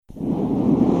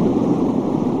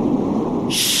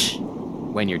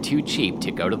when you're too cheap to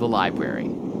go to the library.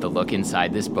 The look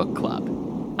inside this book club.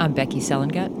 I'm Becky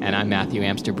Sellengut. And I'm Matthew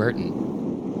Amster Burton.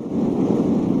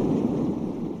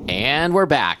 And we're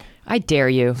back. I dare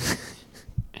you.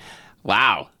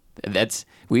 Wow.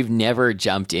 We've never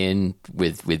jumped in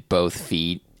with both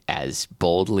feet as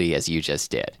boldly as you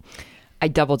just did. I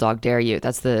double dog dare you.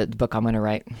 That's the book I'm going to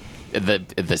write.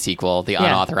 The sequel, the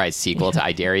unauthorized sequel to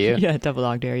I Dare You? Yeah, double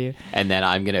dog dare you. And then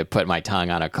I'm going to put my tongue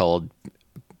on a cold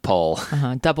pole.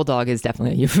 Double dog is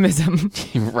definitely a euphemism.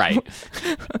 Right.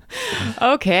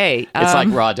 Okay. It's like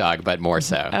raw dog, but more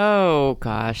so. Oh,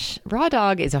 gosh. Raw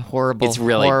dog is a horrible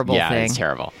thing. It's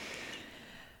terrible.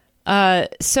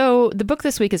 So the book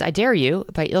this week is I Dare You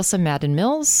by Ilsa Madden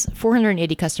Mills.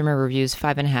 480 customer reviews,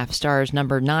 5.5 stars,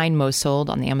 number 9 most sold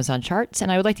on the Amazon charts.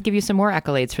 And I would like to give you some more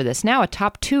accolades for this. Now a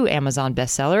top 2 Amazon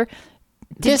bestseller.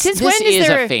 This is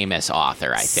a famous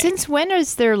author, I think. Since when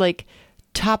is there like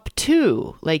top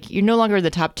 2? Like you're no longer in the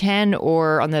top 10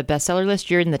 or on the bestseller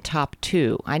list, you're in the top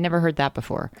 2. I never heard that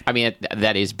before. I mean,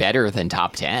 that is better than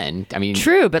top 10. I mean,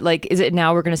 true, but like, is it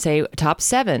now we're going to say top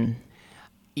 7?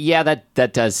 Yeah,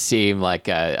 that does seem like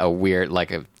a weird,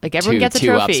 like everyone gets a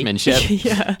trophy. Upsmanship.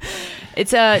 Yeah,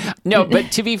 it's no.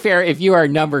 But to be fair, if you are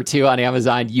number 2 on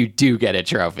Amazon, you do get a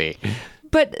trophy.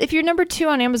 But if you're number 2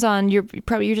 on Amazon, you're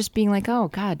just being like, oh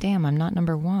god damn, I'm not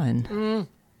number 1.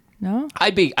 No,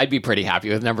 I'd be pretty happy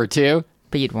with number 2.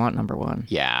 But you'd want number 1.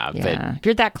 Yeah, but if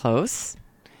you're that close.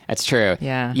 That's true.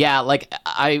 Yeah. Like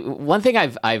one thing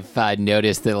I've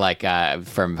noticed that like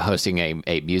from hosting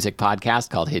a music podcast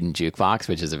called Hidden Jukebox,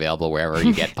 which is available wherever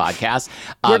you get podcasts.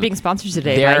 We're being sponsored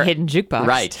today by Hidden Jukebox.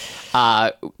 Right.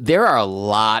 There are a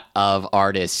lot of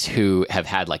artists who have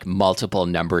had like multiple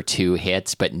number 2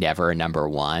 hits, but never a number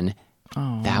 1.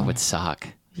 Oh, that would suck.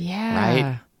 Yeah.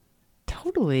 Right.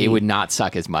 Totally. It would not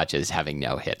suck as much as having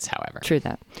no hits, however. True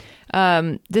that.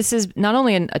 This is not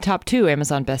only a top 2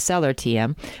 Amazon bestseller,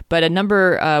 TM, but a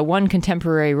number 1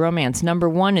 contemporary romance, number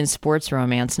 1 in sports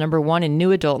romance, number 1 in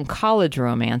new adult and college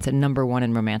romance, and number 1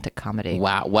 in romantic comedy.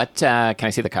 Wow. What, can I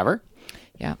see the cover?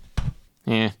 Yeah.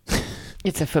 Yeah.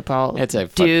 It's a football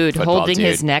dude holding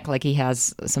his neck like he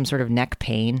has some sort of neck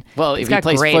pain. Well, He's if he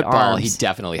plays football, arms. he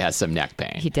definitely has some neck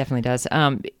pain. He definitely does.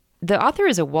 The author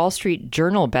is a Wall Street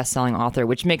Journal bestselling author,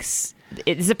 which makes...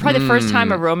 Is it probably the first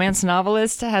time a romance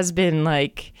novelist has been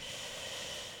like...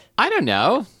 I don't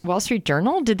know. Wall Street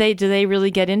Journal? Do they really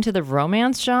get into the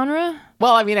romance genre?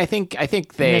 Well, I mean, I think they...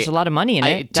 there's a lot of money in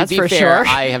it. That's for fair, sure.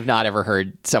 I have not ever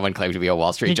heard someone claim to be a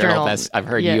Wall Street Journal. I've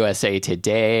heard USA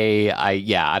Today.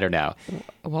 I don't know.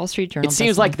 Wall Street Journal. It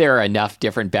seems like there are enough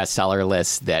different bestseller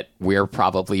lists that we're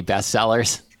probably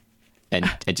bestsellers, and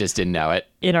just didn't know it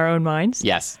in our own minds.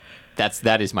 Yes,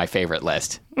 that is my favorite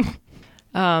list.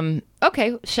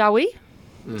 Okay, shall we?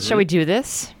 Mm-hmm. Shall we do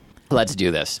this? Let's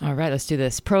do this. All right, let's do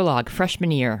this. Prologue,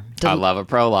 freshman year. I love a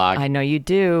prologue. I know you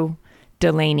do.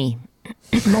 Delaney.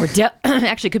 Or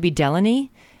actually, it could be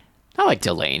Delaney. I like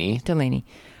Delaney. Delaney.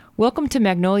 Welcome to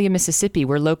Magnolia, Mississippi,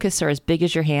 where locusts are as big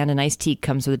as your hand and iced tea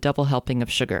comes with a double helping of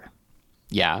sugar.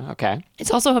 Yeah, okay.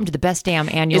 It's also home to the best damn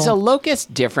annual... Is a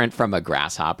locust different from a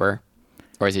grasshopper?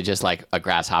 Or is it just like a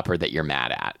grasshopper that you're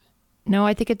mad at? No,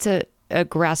 I think it's a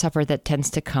grasshopper that tends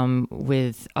to come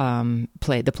with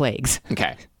the plagues.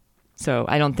 Okay. So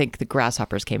I don't think the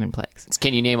grasshoppers came in plagues.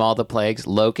 Can you name all the plagues?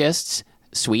 Locusts,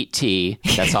 sweet tea.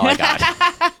 That's all I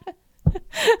got.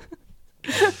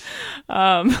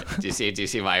 Do you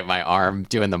see my arm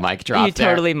doing the mic drop? You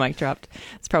totally mic dropped.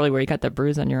 It's probably where you got that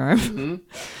bruise on your arm. Mm-hmm.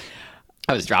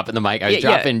 I was dropping the mic. I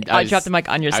dropped the mic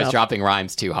on yourself. I was dropping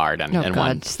rhymes too hard, and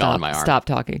one fell on my arm. Stop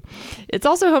talking. It's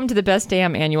also home to the best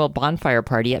damn annual bonfire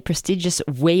party at prestigious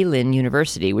Wayland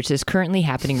University, which is currently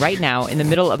happening right now in the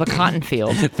middle of a cotton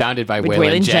field. Founded by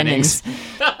Waylon Jennings.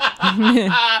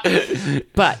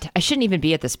 But I shouldn't even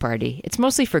be at this party. It's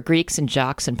mostly for Greeks and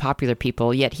jocks and popular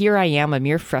people, yet here I am, a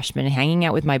mere freshman, hanging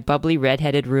out with my bubbly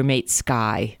redheaded roommate,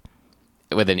 Sky.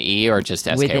 With an E or just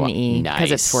SKY? With an E, because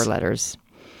nice. it's 4 letters.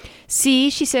 See,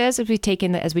 she says, as we take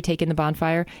in the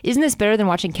bonfire, isn't this better than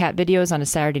watching cat videos on a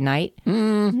Saturday night? I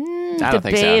don't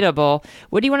debatable. think so.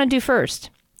 What do you want to do first?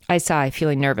 I sigh,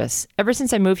 feeling nervous. Ever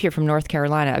since I moved here from North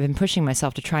Carolina, I've been pushing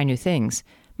myself to try new things.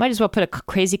 Might as well put a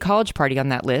crazy college party on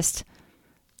that list.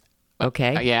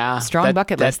 Okay. Yeah. Strong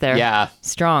bucket list there. Yeah.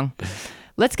 Strong.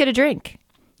 Let's get a drink.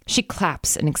 She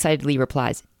claps and excitedly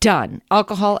replies, done.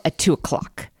 Alcohol at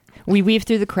 2:00. We weave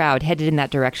through the crowd, headed in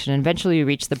that direction, and eventually we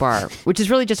reach the bar, which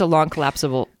is really just a long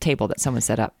collapsible table that someone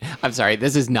set up. I'm sorry,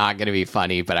 this is not going to be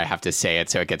funny, but I have to say it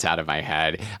so it gets out of my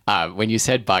head. When you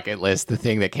said bucket list, the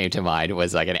thing that came to mind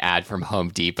was like an ad from Home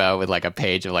Depot with like a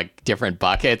page of like different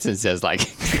buckets and says like,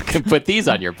 put these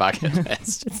on your bucket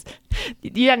list.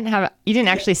 You didn't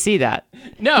actually see that.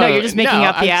 No, you're just making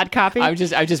up the ad copy. I'm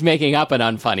just making up an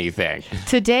unfunny thing.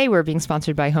 Today we're being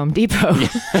sponsored by Home Depot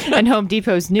and Home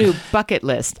Depot's new bucket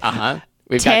list.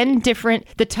 We've 10 different,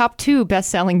 the top 2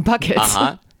 best-selling buckets.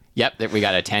 Yep, we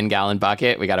got a 10-gallon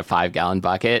bucket. We got a 5-gallon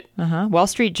bucket. Wall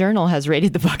Street Journal has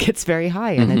rated the buckets very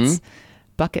high in its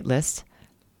bucket list.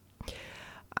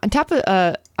 On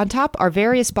top are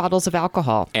various bottles of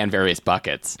alcohol And various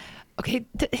buckets. Okay,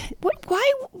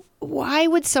 why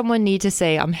would someone need to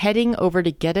say, I'm heading over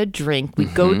to get a drink, we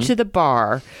go to the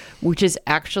bar, which is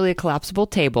actually a collapsible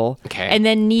table, and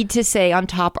then need to say on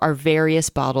top are various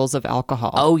bottles of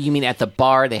alcohol? Oh, you mean at the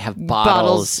bar they have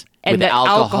bottles and with the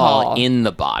alcohol in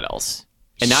the bottles?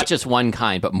 And not just one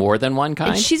kind, but more than one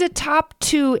kind? And she's a top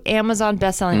 2 Amazon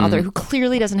bestselling author who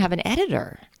clearly doesn't have an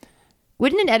editor.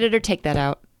 Wouldn't an editor take that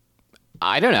out?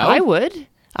 I don't know. I would.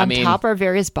 On top are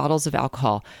various bottles of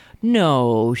alcohol.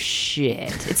 No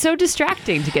shit. It's so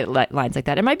distracting to get lines like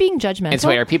that. Am I being judgmental? And so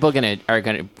wait, are people going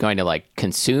to like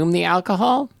consume the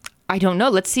alcohol? I don't know.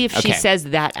 Let's see if she says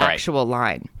that actual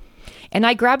line. And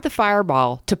I grab the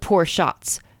fireball to pour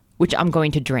shots, which I'm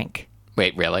going to drink.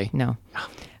 Wait, really? No.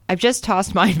 I've just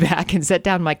tossed mine back and set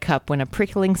down my cup when a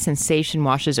prickling sensation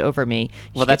washes over me.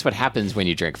 Well, that's what happens when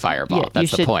you drink Fireball.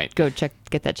 That's the point. Go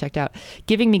get that checked out.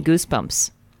 Giving me goosebumps.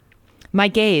 My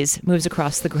gaze moves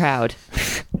across the crowd.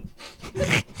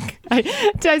 I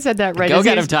said that right. Go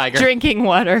get him, Tiger. Drinking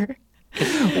water.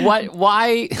 What?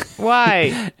 Why?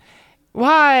 Why?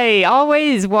 Why?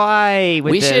 Always why?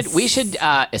 We should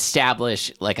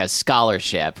establish like a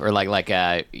scholarship or like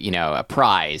a a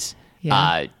prize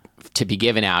to be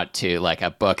given out to like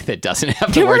a book that doesn't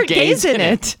have the word gays in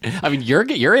it. I mean,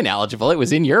 you're ineligible. It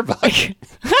was in your book.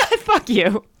 Fuck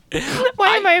you.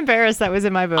 Why am I embarrassed that was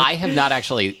in my book? I have not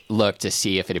actually looked to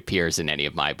see if it appears in any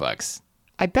of my books.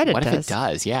 I bet it does. What if it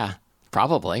does? Yeah,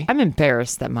 probably. I'm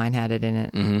embarrassed that mine had it in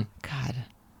it. God.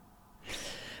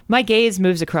 My gaze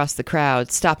moves across the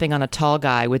crowd, stopping on a tall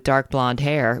guy with dark blonde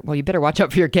hair. Well, you better watch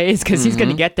out for your gaze because he's going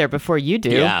to get there before you do.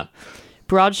 Yeah.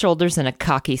 Broad shoulders and a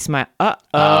cocky smile.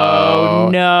 Oh,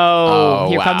 no. Oh,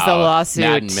 Here comes the lawsuit.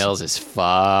 Madden Mills is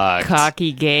fucked.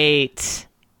 Cocky gate.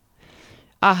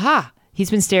 Aha. He's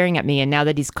been staring at me, and now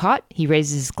that he's caught, he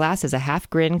raises his glass as a half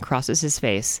grin crosses his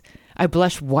face. I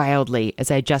blush wildly as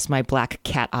I adjust my black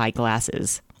cat eye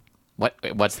glasses.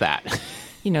 What's that?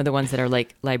 You know, the ones that are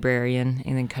like librarian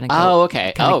and then kind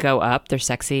of go up. They're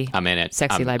sexy. I'm in it.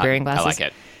 Sexy librarian glasses. I like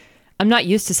it. I'm not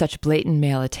used to such blatant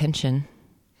male attention.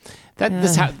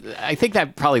 I think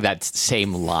that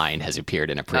same line has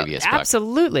appeared in a previous book.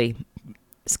 Absolutely.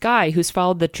 This guy who's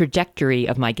followed the trajectory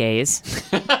of my gaze.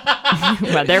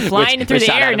 Well, they're flying through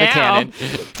the air now.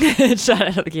 Shot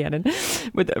out of the cannon.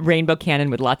 With a rainbow cannon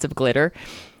with lots of glitter.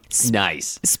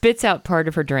 Nice. Spits out part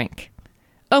of her drink.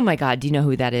 Oh my God, do you know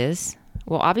who that is?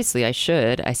 Well, obviously I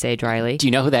should, I say dryly. Do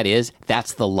you know who that is?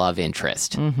 That's the love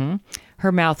interest. Mm-hmm.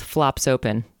 Her mouth flops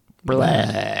open. Blah.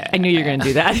 I knew you were going to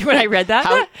do that when I read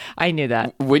that. I knew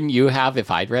that. Wouldn't you have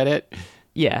if I'd read it?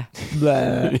 Yeah.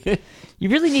 You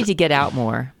really need to get out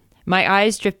more. My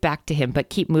eyes drift back to him, but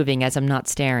keep moving as I'm not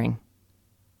staring.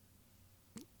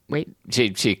 Wait.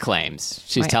 She claims.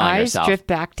 She's telling My eyes herself. drift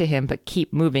back to him, but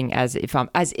keep moving as if I'm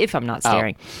not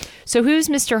staring. So who's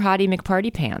Mr. Hottie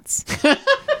McParty Pants?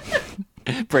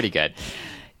 Pretty good.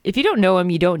 If you don't know him,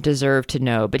 you don't deserve to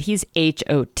know, but he's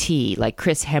H-O-T, like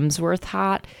Chris Hemsworth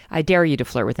hot. I dare you to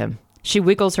flirt with him. She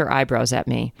wiggles her eyebrows at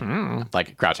me.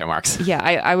 Like Groucho Marx. Yeah,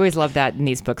 I always love that in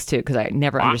these books, too, because I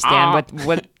never understand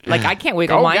what like, I can't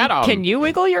wiggle mine. Can you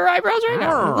wiggle your eyebrows right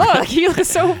now? Look, you look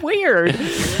so weird.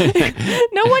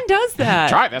 No one does that.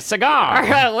 Try this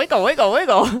cigar. Wiggle, wiggle,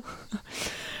 wiggle.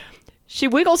 She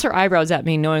wiggles her eyebrows at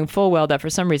me, knowing full well that for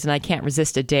some reason I can't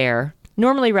resist a dare.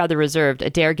 Normally rather reserved, a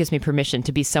dare gives me permission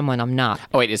to be someone I'm not.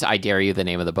 Oh, wait, is I Dare You the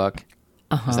name of the book?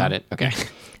 Is that it? Okay.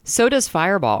 So does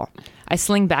Fireball. I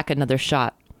sling back another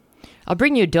shot. I'll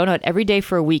bring you a donut every day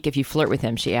for a week if you flirt with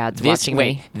him, she adds, watching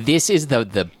me. This is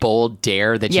the bold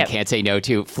dare that you can't say no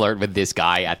to. Flirt with this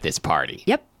guy at this party.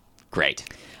 Yep. Great.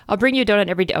 I'll bring you a donut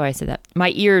every day. Oh, I said that.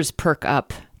 My ears perk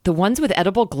up. The ones with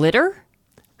edible glitter?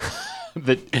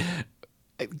 Gross.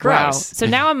 Wow. So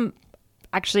now I'm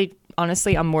actually...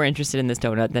 Honestly, I'm more interested in this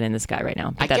donut than in this guy right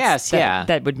now. But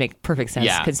that would make perfect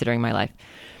sense considering my life.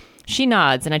 She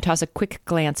nods, and I toss a quick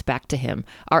glance back to him.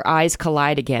 Our eyes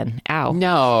collide again. Ow.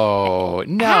 No.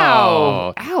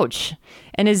 Ow. Ouch.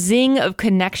 And a zing of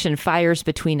connection fires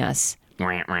between us.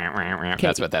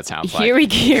 That's what that sounds like. Here we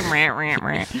go.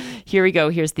 Here we go.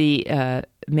 Here's the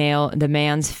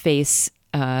man's face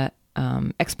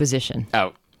exposition.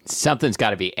 Oh, something's got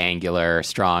to be angular,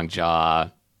 strong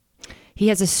jaw. He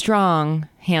has a strong,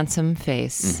 handsome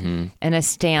face and a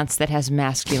stance that has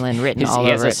masculine written all over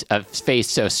it. He has a face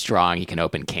so strong he can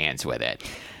open cans with it.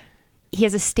 He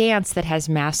has a stance that has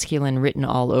masculine written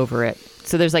all over it.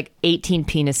 So there's like 18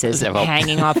 penises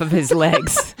hanging off of his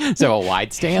legs. So a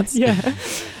wide stance? Yeah.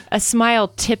 A smile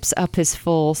tips up his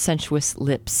full, sensuous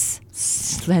lips.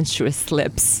 Sensuous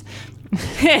lips.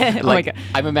 Oh my God.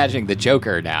 I'm imagining the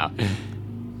Joker now.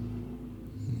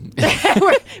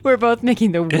 we're both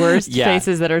making the worst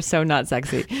faces that are so not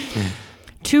sexy.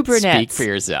 Two brunettes. Speak for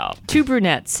yourself. Two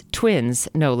brunettes, twins,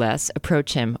 no less,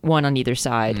 approach him, one on either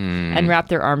side, and wrap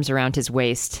their arms around his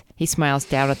waist. He smiles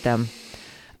down at them.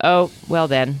 Oh, well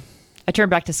then. I turn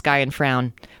back to Sky and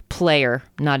frown. Player,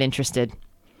 not interested.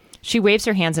 She waves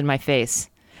her hands in my face.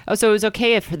 Oh, so it was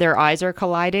okay if their eyes are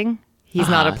colliding? He's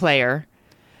not a player.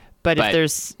 But if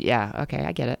there's... Yeah, okay,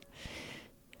 I get it.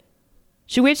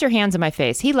 She waves her hands in my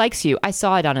face. He likes you. I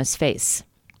saw it on his face.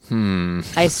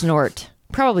 I snort.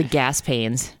 Probably gas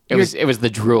pains. It was the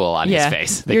drool on his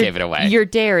face that gave it away. Your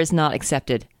dare is not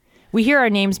accepted. We hear our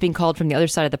names being called from the other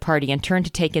side of the party and turn to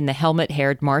take in the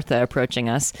helmet-haired Martha approaching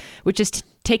us, which is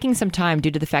taking some time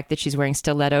due to the fact that she's wearing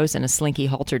stilettos and a slinky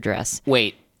halter dress.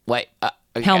 Wait.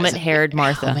 Helmet-haired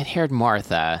Martha. Helmet-haired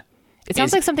Martha. It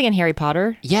sounds like something in Harry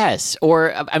Potter. Yes,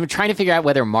 or I'm trying to figure out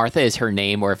whether Martha is her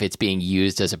name or if it's being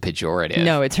used as a pejorative.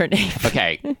 No, it's her name.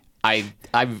 Okay.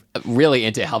 I'm really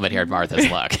into helmet-haired Martha's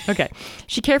look. Okay.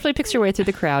 She carefully picks her way through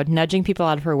the crowd, nudging people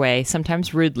out of her way,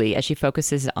 sometimes rudely, as she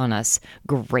focuses on us.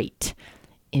 Great.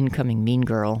 Incoming mean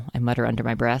girl, I mutter under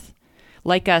my breath.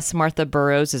 Like us, Martha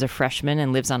Burrows is a freshman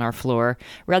and lives on our floor.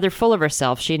 Rather full of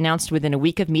herself, she announced within a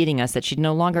week of meeting us that she'd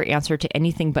no longer answer to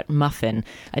anything but Muffin,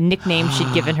 a nickname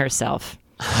she'd given herself.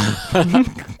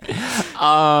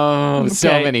 Oh, okay.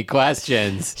 So many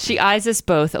questions. She eyes us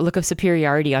both, a look of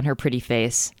superiority on her pretty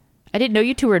face. I didn't know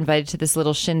you two were invited to this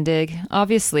little shindig.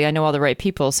 Obviously, I know all the right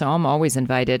people, so I'm always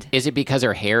invited. Is it because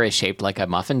her hair is shaped like a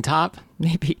muffin top?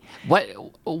 Maybe.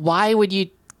 Why would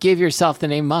you give yourself the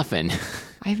name Muffin?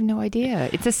 I have no idea.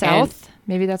 It's a South.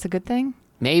 Maybe that's a good thing.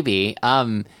 Maybe.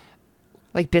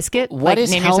 Like biscuit? What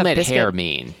does helmet hair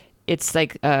mean? It's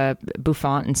like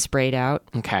bouffant and sprayed out.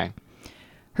 Okay.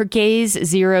 Her gaze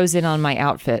zeroes in on my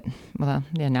outfit. Well,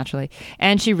 yeah, naturally.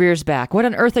 And she rears back. What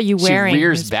on earth are you wearing? She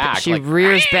rears back. She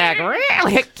rears back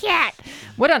like a cat.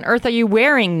 What on earth are you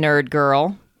wearing, nerd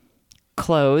girl?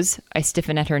 Clothes. I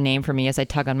stiffen at her name for me as I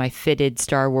tug on my fitted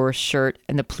Star Wars shirt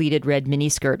and the pleated red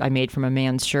miniskirt I made from a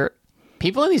man's shirt.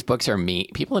 People in these books are mean.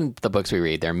 People in the books we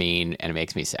read, they're mean, and it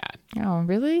makes me sad. Oh,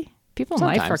 really? People in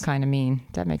life are kind of mean.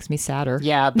 That makes me sadder.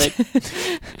 Yeah,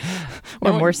 but...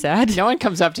 or more sad. No one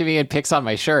comes up to me and picks on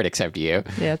my shirt except you.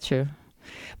 Yeah, true.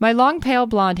 My long, pale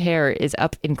blonde hair is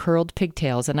up in curled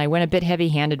pigtails, and I went a bit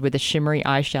heavy-handed with a shimmery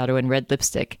eyeshadow and red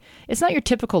lipstick. It's not your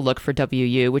typical look for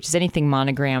WU, which is anything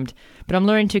monogrammed, but I'm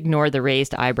learning to ignore the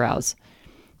raised eyebrows.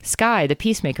 Sky, the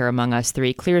peacemaker among us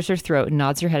three, clears her throat and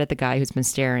nods her head at the guy who's been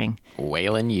staring.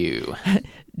 Waylon Yu.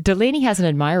 Delaney has an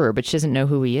admirer, but she doesn't know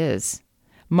who he is.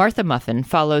 Martha Muffin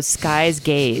follows Sky's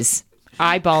gaze,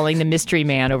 eyeballing the mystery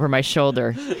man over my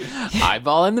shoulder.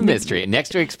 Eyeballing the mystery.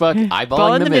 Next week's book,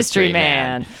 Eyeballing the Mystery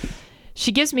Man.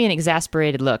 She gives me an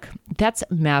exasperated look. That's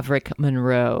Maverick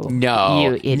Monroe. No.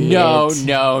 You idiot.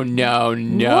 No.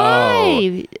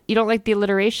 Why? You don't like the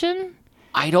alliteration?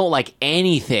 I don't like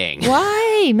anything.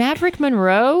 Why? Maverick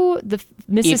Monroe, the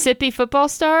Mississippi football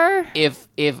star? If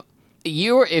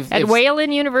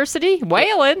Wayland University?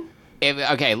 Wayland?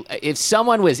 If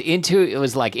someone was into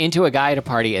a guy at a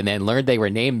party and then learned they were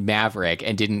named Maverick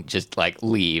and didn't just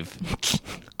leave,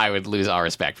 I would lose all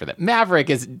respect for them. Maverick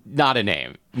is not a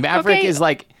name. Maverick is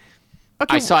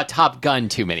I saw Top Gun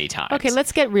too many times. Okay,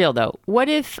 let's get real though. What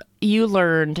if you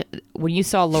learned when you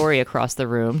saw Lori across the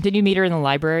room? Did you meet her in the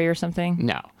library or something?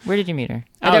 No. Where did you meet her?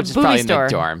 At a movie store. In the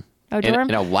dorm. Oh, dorm?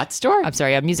 In a what store? I'm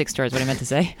sorry, a music store is what I meant to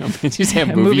say. Did you say a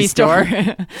movie store?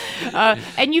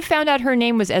 And you found out her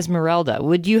name was Esmeralda.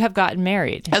 Would you have gotten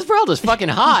married? Esmeralda's fucking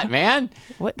hot, man.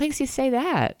 What makes you say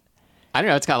that? I don't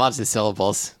know. It's got lots of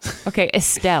syllables. Okay,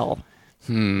 Estelle.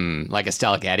 Like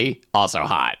Estelle Getty? Also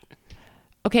hot.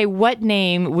 Okay, what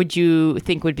name would you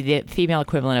think would be the female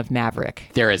equivalent of Maverick?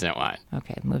 There isn't one.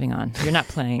 Okay, moving on. You're not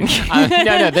playing.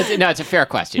 No, it's a fair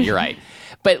question. You're right.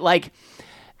 But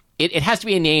it has to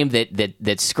be a name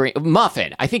that screams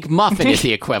Muffin. I think Muffin is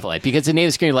the equivalent because the name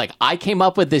is screaming I came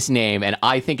up with this name and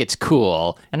I think it's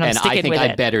cool and I think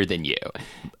I'm better than you.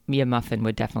 Mia Muffin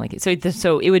would definitely.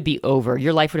 So it would be over.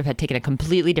 Your life would have had taken a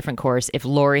completely different course if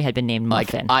Lori had been named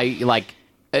Muffin.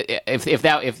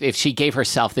 If she gave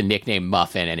herself the nickname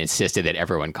Muffin and insisted that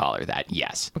everyone call her that,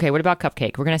 yes. Okay, what about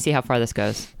Cupcake? We're gonna see how far this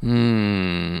goes.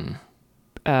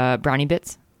 Brownie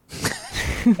bits.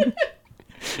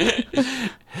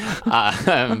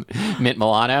 Mint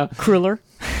Milano. Cruller.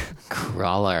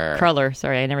 Cruller.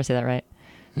 Sorry, I never say that right.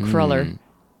 Cruller.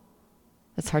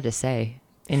 That's hard to say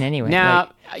in any way. No,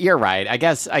 you're right. I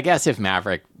guess if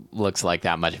Maverick looks like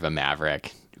that much of a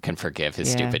maverick, you can forgive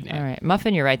his stupid name. All right.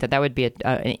 Muffin, you're right. That would be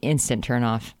an instant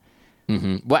turnoff.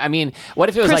 Mm-hmm. Well, I mean, what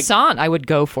if it was croissant? I would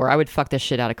go for. I would fuck the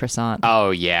shit out of croissant.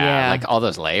 Oh yeah, like all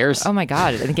those layers. Oh my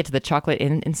god, and get to the chocolate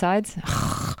insides.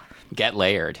 Get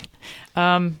layered.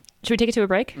 Should we take it to a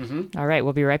break? Mm-hmm. All right,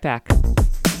 we'll be right back.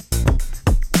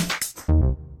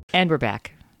 And we're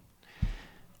back.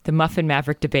 The Muffin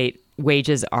Maverick debate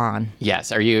wages on.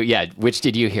 Yes. Are you? Yeah. Which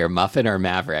did you hear, Muffin or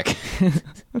Maverick?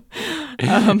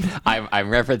 I'm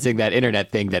referencing that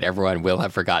internet thing that everyone will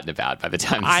have forgotten about by the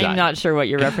time. I'm not sure what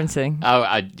you're referencing. Oh,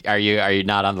 are you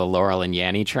not on the Laurel and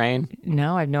Yanny train?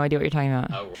 No, I have no idea what you're talking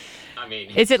about. Oh, I mean,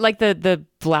 is it like the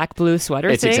black blue sweater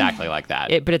it's thing? Exactly like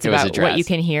that. But it's about what you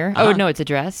can hear. Oh no, it's a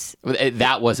dress.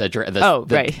 That was a dress.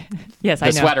 Right. Yes, I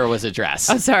know. The sweater was a dress.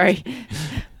 Oh, sorry.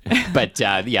 But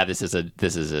yeah, this is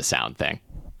a sound thing.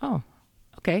 Oh,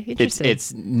 okay, interesting.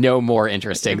 It's no more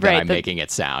interesting than I'm making it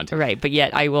sound. Right, but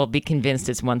yet I will be convinced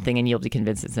it's one thing and you'll be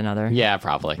convinced it's another. Yeah,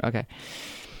 probably. Okay.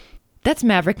 That's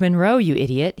Maverick Monroe, you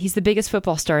idiot. He's the biggest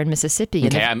football star in Mississippi.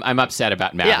 Okay, I'm upset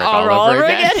about Maverick all over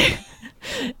again.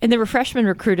 And the Refreshman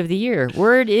Recruit of the Year.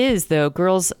 Word is, though,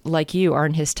 girls like you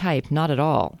aren't his type. Not at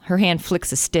all. Her hand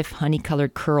flicks a stiff,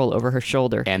 honey-colored curl over her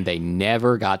shoulder. And they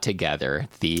never got together.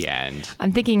 The end.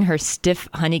 I'm thinking her stiff,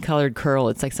 honey-colored curl.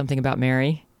 It's like something about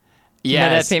Mary.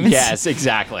 Yes, yes,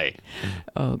 exactly.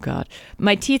 Oh, God.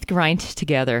 My teeth grind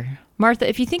together. Martha,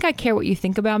 if you think I care what you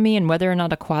think about me and whether or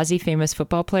not a quasi-famous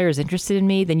football player is interested in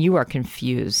me, then you are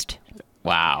confused.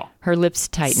 Wow. Her lips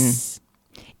tighten.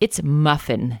 It's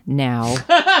Muffin now.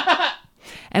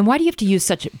 And why do you have to use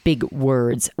such big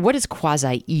words? What does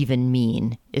quasi even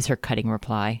mean? Is her cutting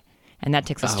reply. And that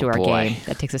takes us to our game.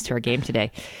 That takes us to our game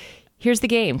today. Here's the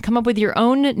game. Come up with your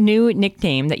own new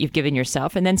nickname that you've given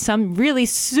yourself and then some really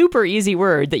super easy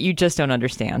word that you just don't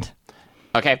understand.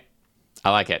 Okay. I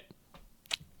like it.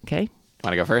 Okay.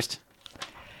 Want to go first?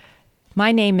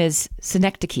 My name is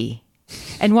Synecdoche.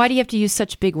 And why do you have to use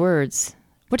such big words?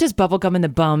 What does bubblegum in the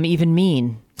bum even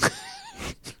mean?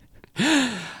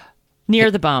 Near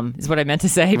the bum is what I meant to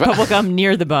say. Bubblegum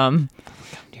near the bum.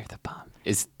 Bubblegum near the bum.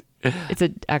 It's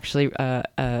actually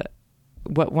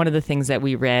one of the things that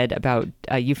we read about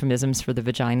euphemisms for the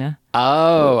vagina.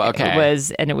 Oh, okay.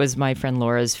 It was my friend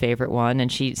Laura's favorite one, and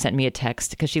she sent me a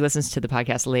text because she listens to the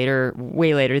podcast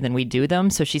way later than we do them.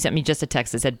 So she sent me just a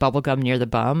text that said "bubblegum near the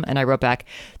bum," and I wrote back,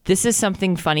 "This is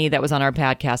something funny that was on our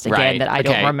podcast again that I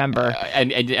don't remember."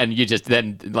 And you just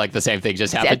then like the same thing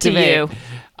just happened to me. You.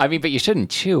 I mean, but you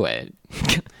shouldn't chew it.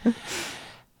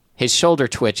 His shoulder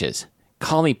twitches.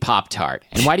 Call me Pop-Tart.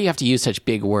 And why do you have to use such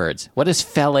big words? What does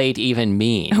phthalate even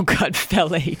mean? Oh, God,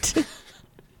 phthalate.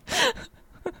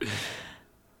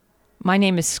 My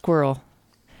name is Squirrel.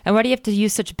 And why do you have to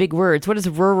use such big words? What does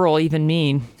rural even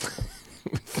mean?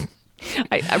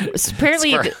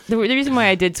 Apparently, the reason why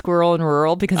I did squirrel and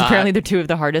rural, because apparently they're two of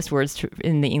the hardest words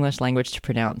in the English language to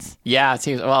pronounce. Yeah, it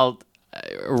seems,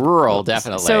 rural,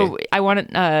 definitely. So I want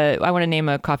to name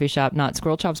a coffee shop, not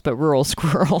Squirrel Chops, but Rural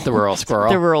Squirrel. The Rural Squirrel.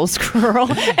 The Rural Squirrel.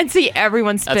 And see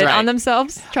everyone spit on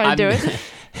themselves trying to do it.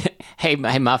 Hey,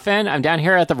 Muffin, I'm down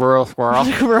here at the Rural Squirrel.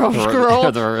 Rural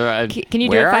Squirrel. Can you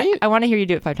do it? I want to hear you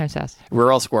do it 5 times fast.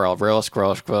 Rural Squirrel. You're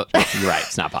right.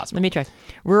 It's not possible. Let me try.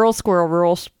 Rural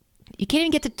Squirrel. You can't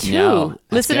even get to 2. No,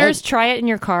 Listeners, good. Try it in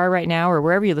your car right now or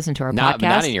wherever you listen to our podcast.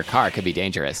 Not in your car. It could be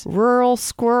dangerous. Rural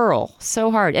Squirrel. So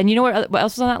hard. And you know what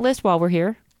else was on that list while we're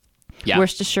here? Yeah.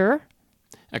 Worcestershire.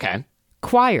 Okay.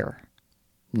 Choir.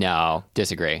 No,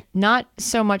 disagree. Not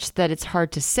so much that it's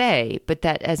hard to say, but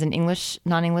that as an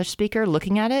non-English speaker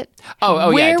looking at it,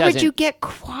 where would you get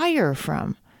choir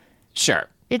from? Sure.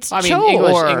 It's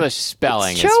English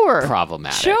spelling is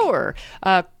problematic. Sure.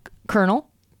 Colonel.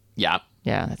 Yeah.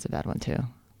 Yeah, that's a bad one too.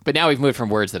 But now we've moved from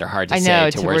words that are hard to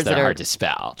say to words that are hard to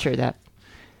spell. True that.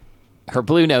 Her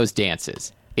blue nose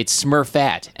dances. It's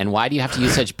Smurfette. And why do you have to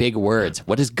use such big words?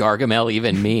 What does Gargamel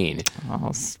even mean?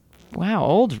 Oh, wow,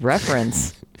 old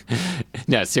reference.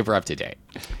 No, super up to date.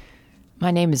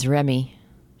 My name is Remy,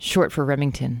 short for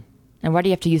Remington. And why do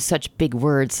you have to use such big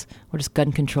words? What does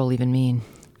gun control even mean?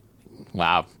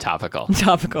 Wow, topical.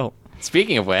 Topical.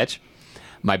 Speaking of which,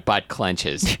 my butt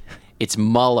clenches. It's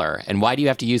Mueller. And why do you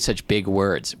have to use such big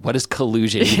words? What does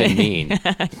collusion even mean?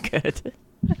 Good.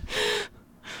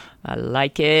 I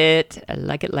like it. I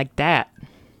like it like that.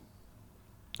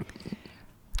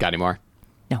 Got any more?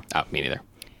 No. Oh, me neither.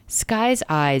 Sky's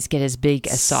eyes get as big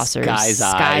as saucers. Sky's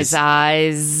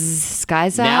eyes.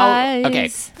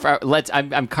 Okay,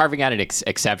 I'm carving out an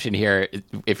exception here.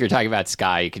 If you're talking about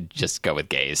Sky, you could just go with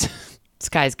gaze.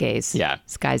 Sky's gaze. Yeah.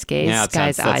 Sky's gaze. Yeah,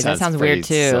 Sky's eyes. That sounds weird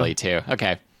too. Silly too.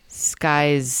 Okay.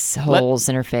 Sky's holes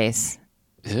in her face.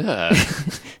 Ugh.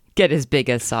 Get as big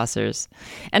as saucers.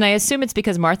 And I assume it's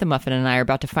because Martha Muffin and I are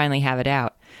about to finally have it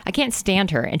out. I can't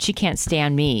stand her, and she can't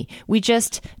stand me. We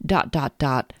just ...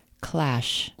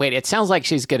 clash. Wait, it sounds like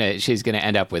she's gonna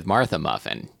end up with Martha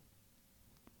Muffin.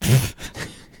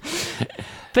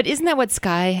 But isn't that what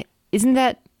Sky? Isn't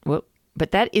that? Well,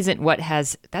 but that isn't what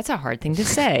has. That's a hard thing to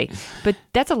say. But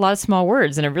that's a lot of small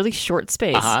words in a really short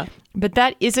space. Uh-huh. But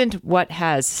that isn't what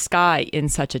has Sky in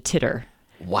such a titter.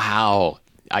 Wow.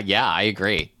 Yeah, I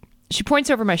agree. She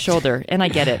points over my shoulder, and I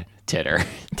get it. Titter.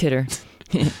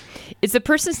 It's the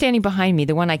person standing behind me,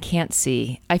 the one I can't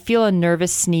see. I feel a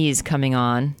nervous sneeze coming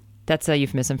on. That's a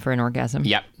euphemism for an orgasm.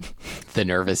 Yep. The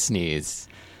nervous sneeze.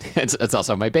 It's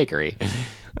also my bakery.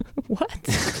 What?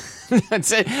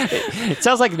 It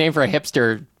sounds like a name for a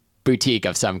hipster boutique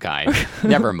of some kind.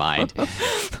 Never mind.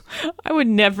 I would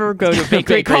never go to a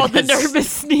bakery called the Nervous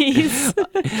Sneeze.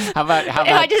 How about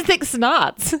I just think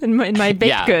snots in my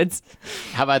baked goods.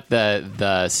 How about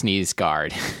the sneeze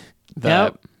guard?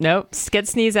 Nope. Get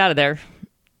sneeze out of there.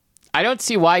 I don't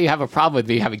see why you have a problem with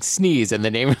me having sneeze in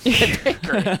the name of the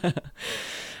bakery.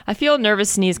 I feel a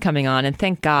nervous sneeze coming on, and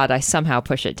thank God I somehow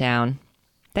push it down.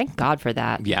 Thank God for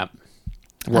that. Yeah.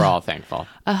 We're all thankful.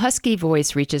 A husky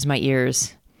voice reaches my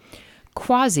ears.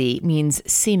 Quasi means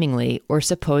seemingly or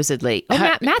supposedly.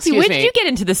 Oh, Matthew, when did you get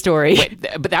into the story? Wait,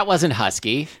 but that wasn't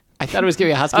husky. I thought it was going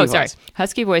to be a husky voice. Sorry.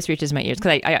 Husky voice reaches my ears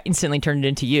because I instantly turned it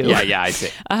into you. Yeah, I see.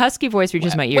 A husky voice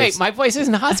reaches my ears. Wait, my voice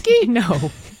isn't husky?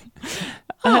 No.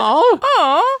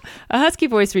 Oh. A husky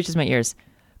voice reaches my ears.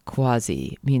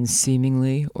 Quasi means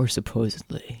seemingly or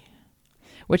supposedly.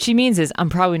 What she means is I'm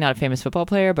probably not a famous football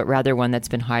player, but rather one that's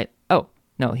been high. Oh,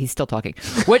 no, he's still talking.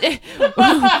 What?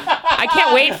 I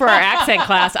can't wait for our accent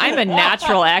class. I'm a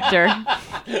natural actor.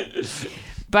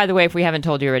 By the way, if we haven't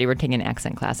told you already, we're taking an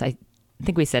accent class. I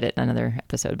think we said it in another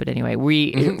episode, but anyway,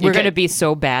 we're going to be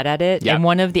so bad at it. Yep. And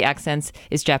one of the accents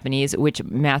is Japanese, which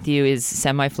Matthew is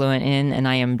semi-fluent in, and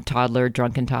I am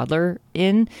drunken toddler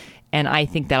in. And I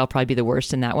think that'll probably be the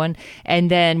worst in that one.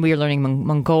 And then we are learning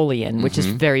Mongolian, which is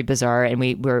very bizarre.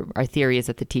 And our theory is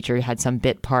that the teacher had some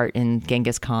bit part in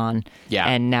Genghis Khan. Yeah.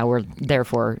 And now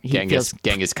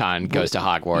Genghis Khan goes to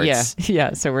Hogwarts.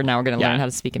 Yeah. So we're going to learn how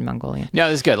to speak in Mongolian. No,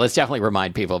 this is good. Let's definitely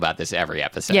remind people about this every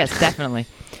episode. Yes, definitely.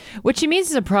 What she means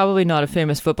is I'm probably not a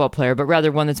famous football player, but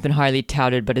rather one that's been highly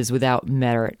touted but is without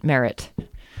merit.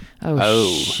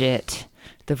 Oh. Shit.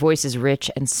 The voice is rich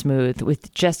and smooth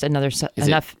with just enough.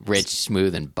 It rich,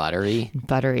 smooth, and buttery?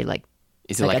 Buttery,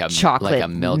 is it like a chocolate like a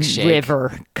milkshake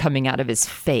river coming out of his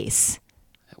face.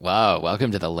 Whoa!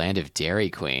 Welcome to the land of Dairy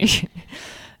Queen.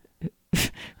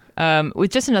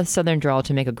 With just enough southern drawl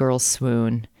to make a girl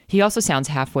swoon. He also sounds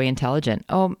halfway intelligent.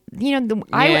 Oh,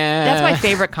 that's my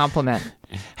favorite compliment.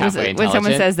 When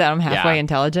someone says that I'm halfway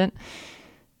intelligent.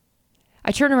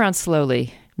 I turn around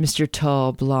slowly. Mr.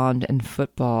 Tall, blonde, and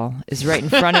football is right in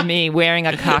front of me wearing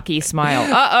a cocky smile.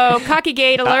 Uh-oh, cocky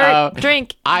gate alert. Uh-oh.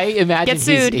 Drink. I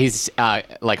imagine he's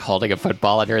like holding a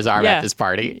football under his arm at this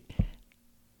party.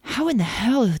 How in the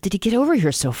hell did he get over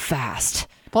here so fast?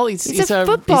 Well, he's a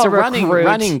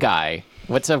running guy.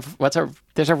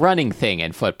 There's a running thing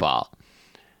in football.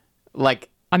 Like,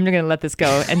 I'm going to let this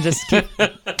go and just keep.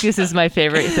 This is my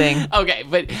favorite thing. Okay,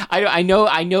 but I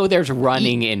know there's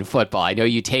running in football. I know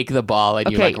you take the ball and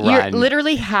you run. You're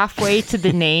literally halfway to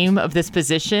the name of this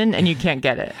position and you can't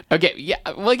get it. Okay, yeah.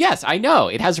 Well, yes, I know.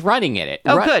 It has running in it.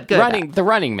 Good. The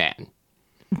Running Man.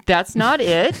 That's not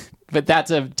it. But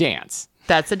that's a dance.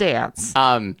 That's a dance.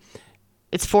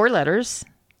 It's 4 letters.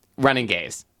 Running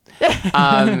gaze.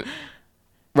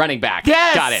 Running back.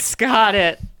 Yes, got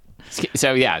it.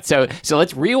 So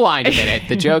let's rewind a minute.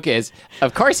 The joke is,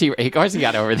 of course he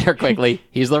got over there quickly.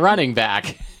 He's the running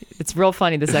back. It's real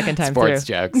funny the second time Sports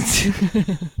through. Jokes.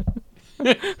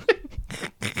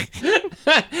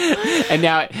 and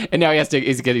now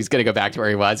he's going to go back to where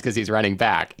he was because he's running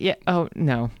back. Yeah. Oh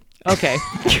no. Okay.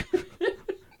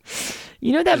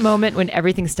 You know that moment when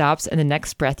everything stops and the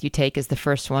next breath you take is the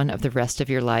first one of the rest of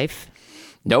your life?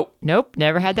 Nope.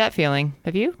 Never had that feeling.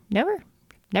 Have you? Never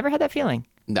had that feeling.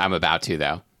 I'm about to,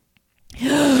 though.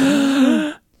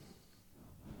 Oh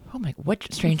my, what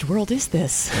strange world is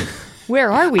this?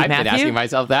 Where are we, Matthew? I've been asking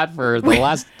myself that for the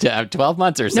last 12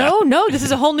 months or so. No, this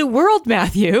is a whole new world,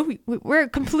 Matthew.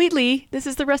 This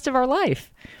is the rest of our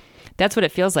life. That's what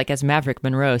it feels like as Maverick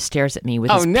Monroe stares at me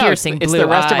with his piercing blue eyes. It's the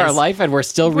rest of our life and we're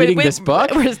still reading this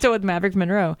book? We're still with Maverick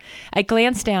Monroe. I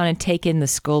glance down and take in the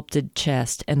sculpted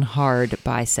chest and hard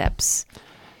biceps.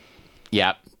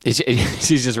 Yeah.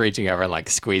 She's just reaching over and like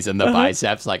squeezing the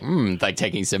biceps, like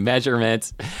taking some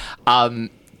measurements.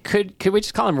 Could we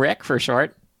just call him Rick for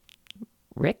short?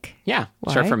 Rick? Yeah,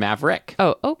 Why? short for Maverick.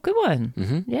 Oh, good one.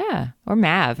 Mm-hmm. Yeah, or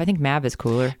Mav. I think Mav is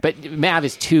cooler. But Mav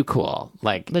is too cool.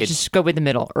 Let's just go with the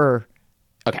middle. Okay.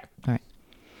 All right.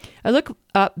 I look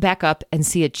back up and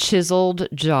see a chiseled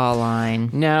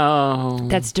jawline. No.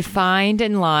 That's defined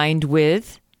and lined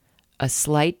with a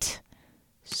slight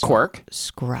quirk?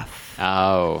 Scruff.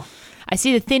 Oh. I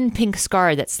see the thin pink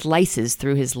scar that slices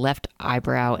through his left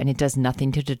eyebrow, and it does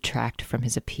nothing to detract from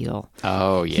his appeal.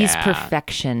 Oh, yeah. He's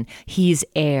perfection. He's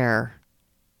air.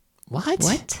 What?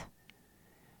 Which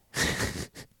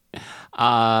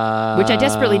I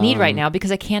desperately need right now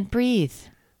because I can't breathe.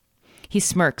 He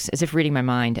smirks as if reading my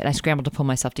mind, and I scramble to pull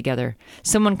myself together.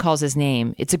 Someone calls his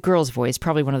name. It's a girl's voice,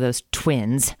 probably one of those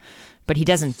twins. But he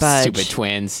doesn't budge. Stupid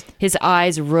twins. His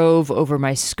eyes rove over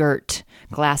my skirt,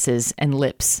 glasses, and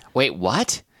lips. Wait,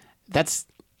 what? That's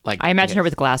like... I imagine her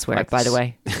with glassware, like by the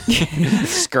way.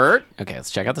 Skirt? Okay, let's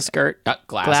check out the skirt.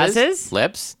 Glasses?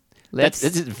 Lips? This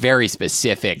is very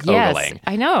specific ogling. Yes,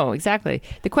 I know, exactly.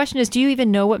 The question is, do you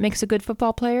even know what makes a good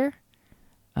football player?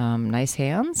 Nice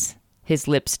hands? His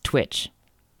lips twitch.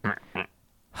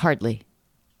 Hardly.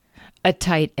 A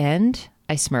tight end?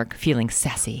 I smirk, feeling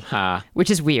sassy, which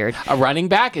is weird. A running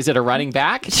back? Is it a running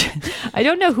back? I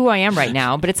don't know who I am right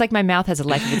now, but it's like my mouth has a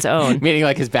life of its own. Meaning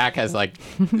like his back has like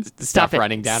stuff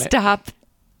running down it. Stop.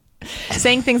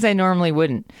 Saying things I normally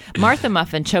wouldn't. Martha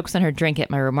Muffin chokes on her drink at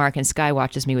my remark, and Skye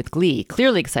watches me with glee,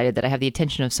 clearly excited that I have the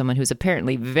attention of someone who's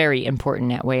apparently very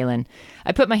important at Wayland.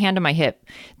 I put my hand on my hip.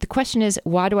 The question is,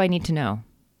 why do I need to know?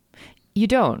 You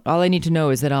don't. All I need to know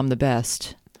is that I'm the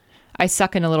best. I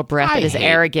suck in a little breath at his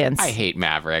arrogance. I hate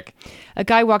Maverick. A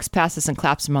guy walks past us and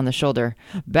claps him on the shoulder.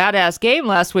 Badass game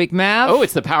last week, Mav. Oh,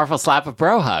 it's the powerful slap of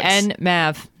bro hugs. And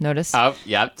Mav, notice. Oh,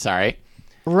 yep, sorry.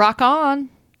 Rock on.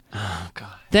 Oh,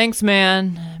 God. Thanks,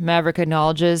 man. Maverick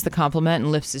acknowledges the compliment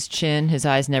and lifts his chin, his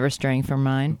eyes never straying from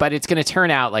mine. But it's going to turn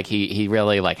out like he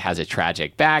really like has a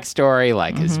tragic backstory,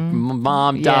 like his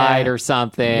mom died or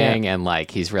something, and like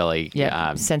he's really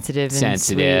sensitive and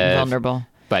sweet and vulnerable.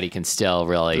 But he can still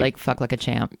really... like, fuck like a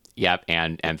champ. Yep,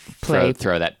 and throw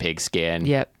that pig skin.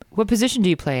 Yep. What position do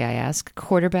you play, I ask?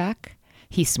 Quarterback?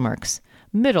 He smirks.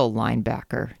 Middle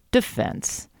linebacker.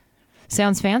 Defense.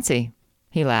 Sounds fancy.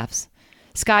 He laughs.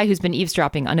 Skye, who's been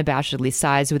eavesdropping unabashedly,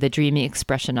 sighs with a dreamy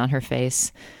expression on her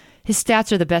face. His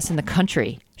stats are the best in the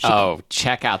country.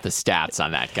 Check out the stats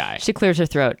on that guy. She clears her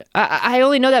throat. I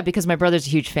only know that because my brother's a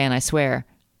huge fan, I swear.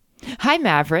 Hi,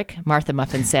 Maverick, Martha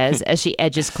Muffin says as she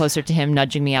edges closer to him,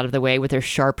 nudging me out of the way with her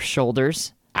sharp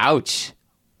shoulders. Ouch.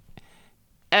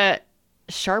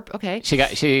 Sharp? Okay.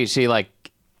 She like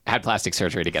had plastic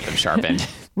surgery to get them sharpened.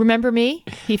 Remember me?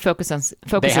 He focuses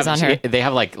on her. They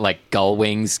have like gull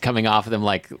wings coming off of them,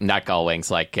 like not gull wings,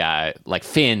 like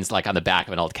fins, like on the back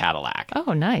of an old Cadillac.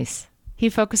 Oh, nice. He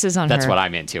focuses on her. That's what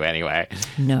I'm into anyway.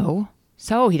 No.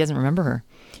 So he doesn't remember her.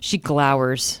 She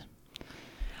glowers.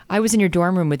 I was in your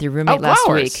dorm room with your roommate last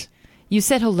week. You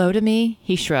said hello to me?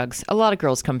 He shrugs. A lot of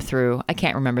girls come through. I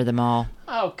can't remember them all.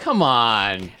 Oh, come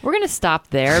on. We're going to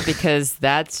stop there because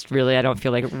that's really, I don't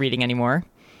feel like reading anymore.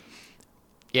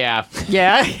 Yeah.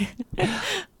 Yeah.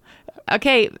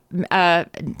 Okay.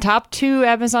 Top 2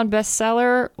 Amazon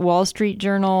bestseller, Wall Street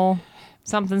Journal,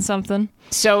 something.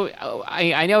 So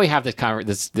I know we have this kind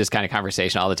of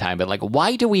conversation all the time, but like,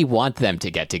 why do we want them to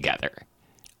get together?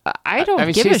 I don't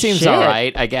give a shit. She seems all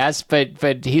right, I guess,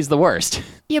 but he's the worst.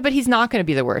 Yeah, but he's not going to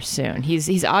be the worst soon.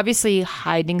 He's obviously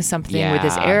hiding something with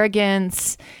his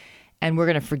arrogance, and we're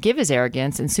going to forgive his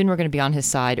arrogance, and soon we're going to be on his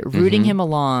side, rooting him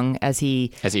along as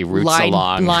he roots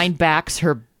along. Line backs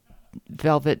her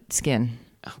velvet skin.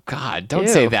 Oh, God, don't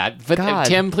say that. But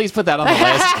Tim, please put that on the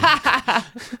list.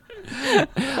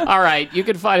 All right. You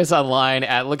can find us online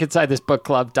at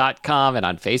lookinsidethisbookclub.com and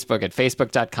on Facebook at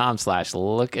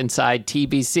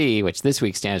facebook.com/lookinsidetbc, which this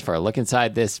week stands for Look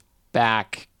Inside This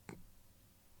Back.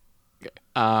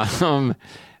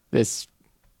 This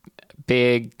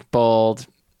big, bold.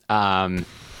 Why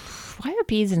are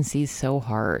B's and C's so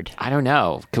hard? I don't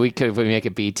know. Could we make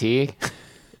it BT?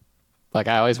 Like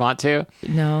I always want to?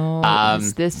 No.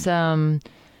 It's this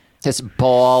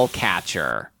ball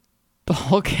catcher.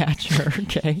 Ball catcher.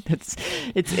 Okay,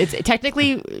 it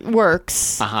technically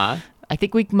works. I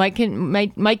think we Mike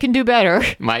can do better.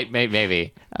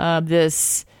 Maybe.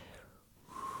 This.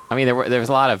 I mean, there was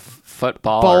a lot of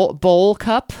football. Bowl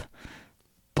cup.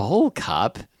 bowl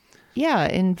cup? Yeah,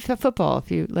 in football,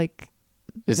 if you like.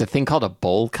 There's a thing called a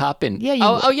bowl cup, and yeah,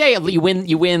 yeah, you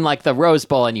win like the Rose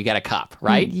Bowl, and you get a cup,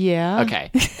 right? Yeah.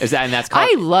 Okay. And that's called?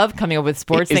 I love coming up with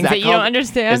sports things that you don't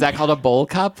understand. Is that called a bowl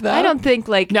cup, though? I don't think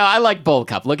like. No, I like bowl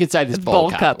cup. Look inside this bowl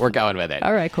cup. We're going with it.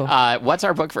 All right, cool. What's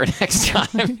our book for next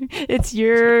time? It's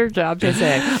your job to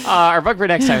say. Our book for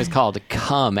next time is called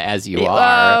 "Come as You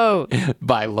Are"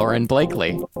 by Lauren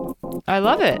Blakely. I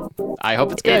love it. I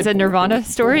hope it's good. It's a Nirvana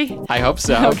story? I hope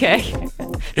so. Okay.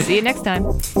 See you next time.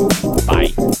 Bye.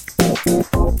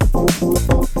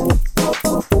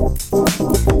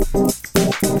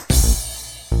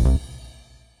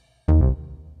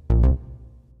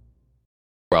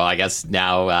 Well, I guess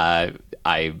now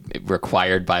I'm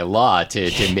required by law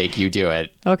to make you do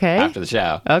it. Okay. After the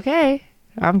show. Okay.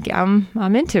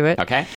 I'm into it. Okay.